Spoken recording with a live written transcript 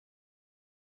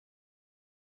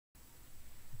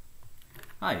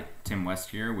Hi, Tim West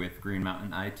here with Green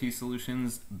Mountain IT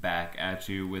Solutions, back at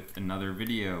you with another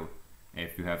video.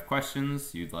 If you have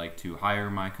questions, you'd like to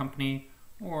hire my company,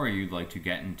 or you'd like to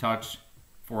get in touch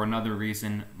for another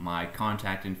reason, my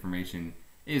contact information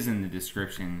is in the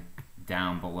description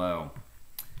down below.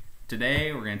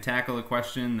 Today we're going to tackle a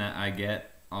question that I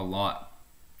get a lot.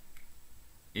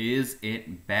 Is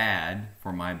it bad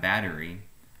for my battery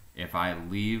if I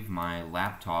leave my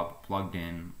laptop plugged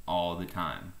in all the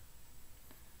time?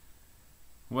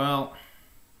 Well,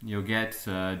 you'll get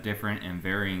different and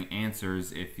varying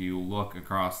answers if you look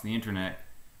across the internet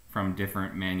from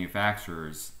different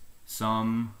manufacturers.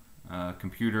 Some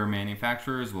computer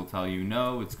manufacturers will tell you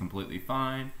no, it's completely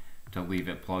fine to leave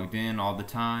it plugged in all the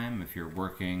time if you're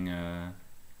working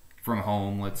from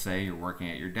home. Let's say you're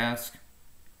working at your desk.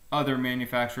 Other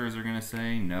manufacturers are going to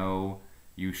say no,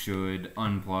 you should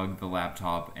unplug the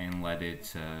laptop and let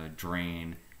it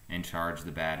drain and charge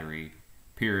the battery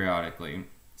periodically.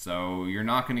 So you're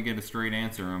not going to get a straight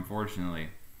answer, unfortunately.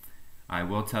 I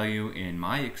will tell you, in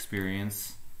my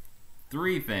experience,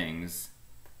 three things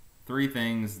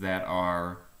that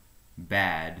are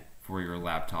bad for your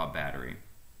laptop battery.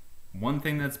 One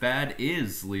thing that's bad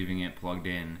is leaving it plugged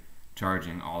in,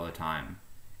 charging all the time.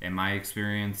 In my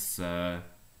experience,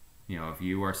 if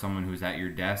you are someone who's at your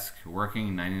desk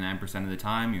working 99% of the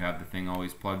time, you have the thing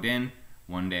always plugged in.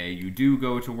 One day you do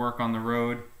go to work on the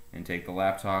road and take the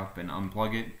laptop and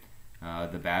unplug it,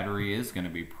 the battery is going to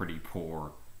be pretty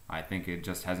poor. I think it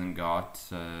just hasn't got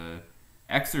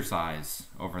exercise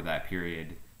over that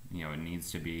period. It needs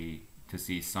to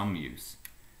see some use.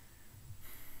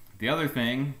 The other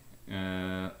thing,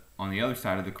 on the other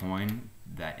side of the coin,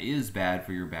 that is bad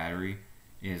for your battery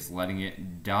is letting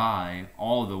it die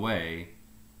all the way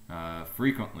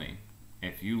frequently.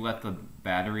 If you let the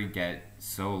battery get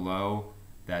so low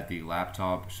that the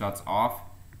laptop shuts off,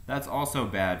 that's also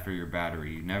bad for your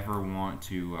battery. You never want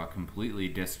to completely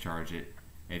discharge it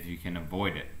if you can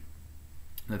avoid it.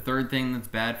 The third thing that's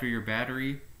bad for your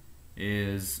battery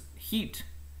is heat.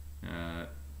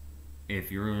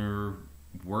 If you're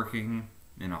working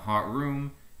in a hot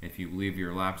room, if you leave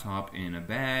your laptop in a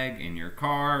bag in your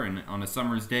car and on a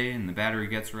summer's day and the battery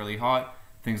gets really hot,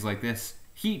 things like this,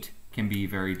 heat can be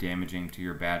very damaging to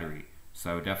your battery.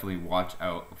 So definitely watch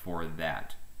out for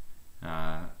that.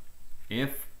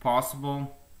 If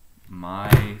possible,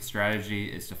 my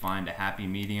strategy is to find a happy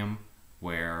medium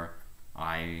where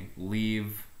I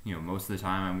leave, most of the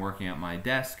time I'm working at my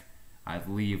desk, I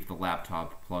leave the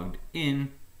laptop plugged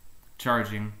in,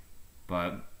 charging,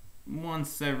 but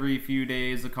once every few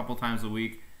days, a couple times a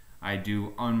week, I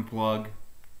do unplug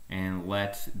and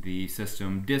let the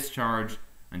system discharge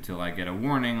until I get a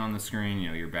warning on the screen,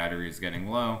 your battery is getting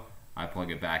low. I plug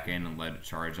it back in and let it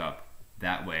charge up.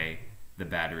 That way, the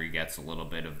battery gets a little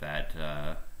bit of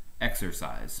that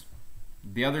exercise.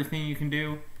 The other thing you can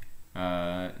do,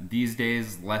 these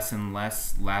days less and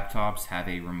less laptops have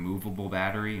a removable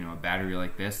battery, a battery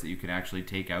like this that you can actually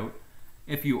take out.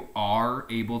 If you are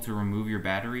able to remove your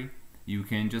battery, you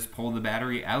can just pull the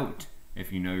battery out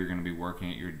if you know you're going to be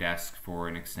working at your desk for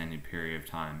an extended period of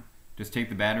time. Just take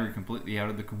the battery completely out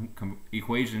of the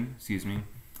equation,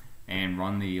 and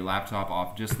run the laptop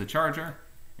off just the charger,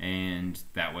 and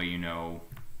that way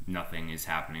nothing is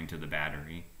happening to the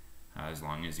battery as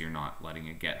long as you're not letting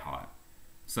it get hot.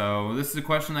 So this is a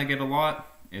question I get a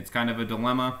lot. It's kind of a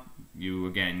dilemma.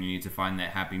 You need to find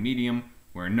that happy medium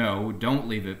where no, don't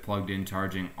leave it plugged in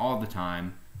charging all the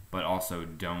time, but also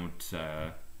don't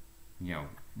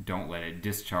let it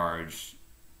discharge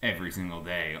every single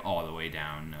day all the way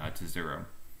down to zero.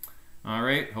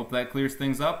 Alright, hope that clears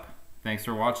things up. Thanks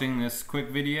for watching this quick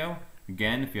video.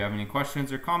 Again, if you have any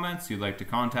questions or comments, you'd like to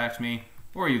contact me,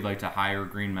 or you'd like to hire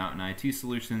Green Mountain IT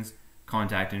Solutions,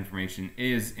 contact information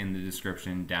is in the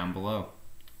description down below.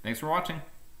 Thanks for watching.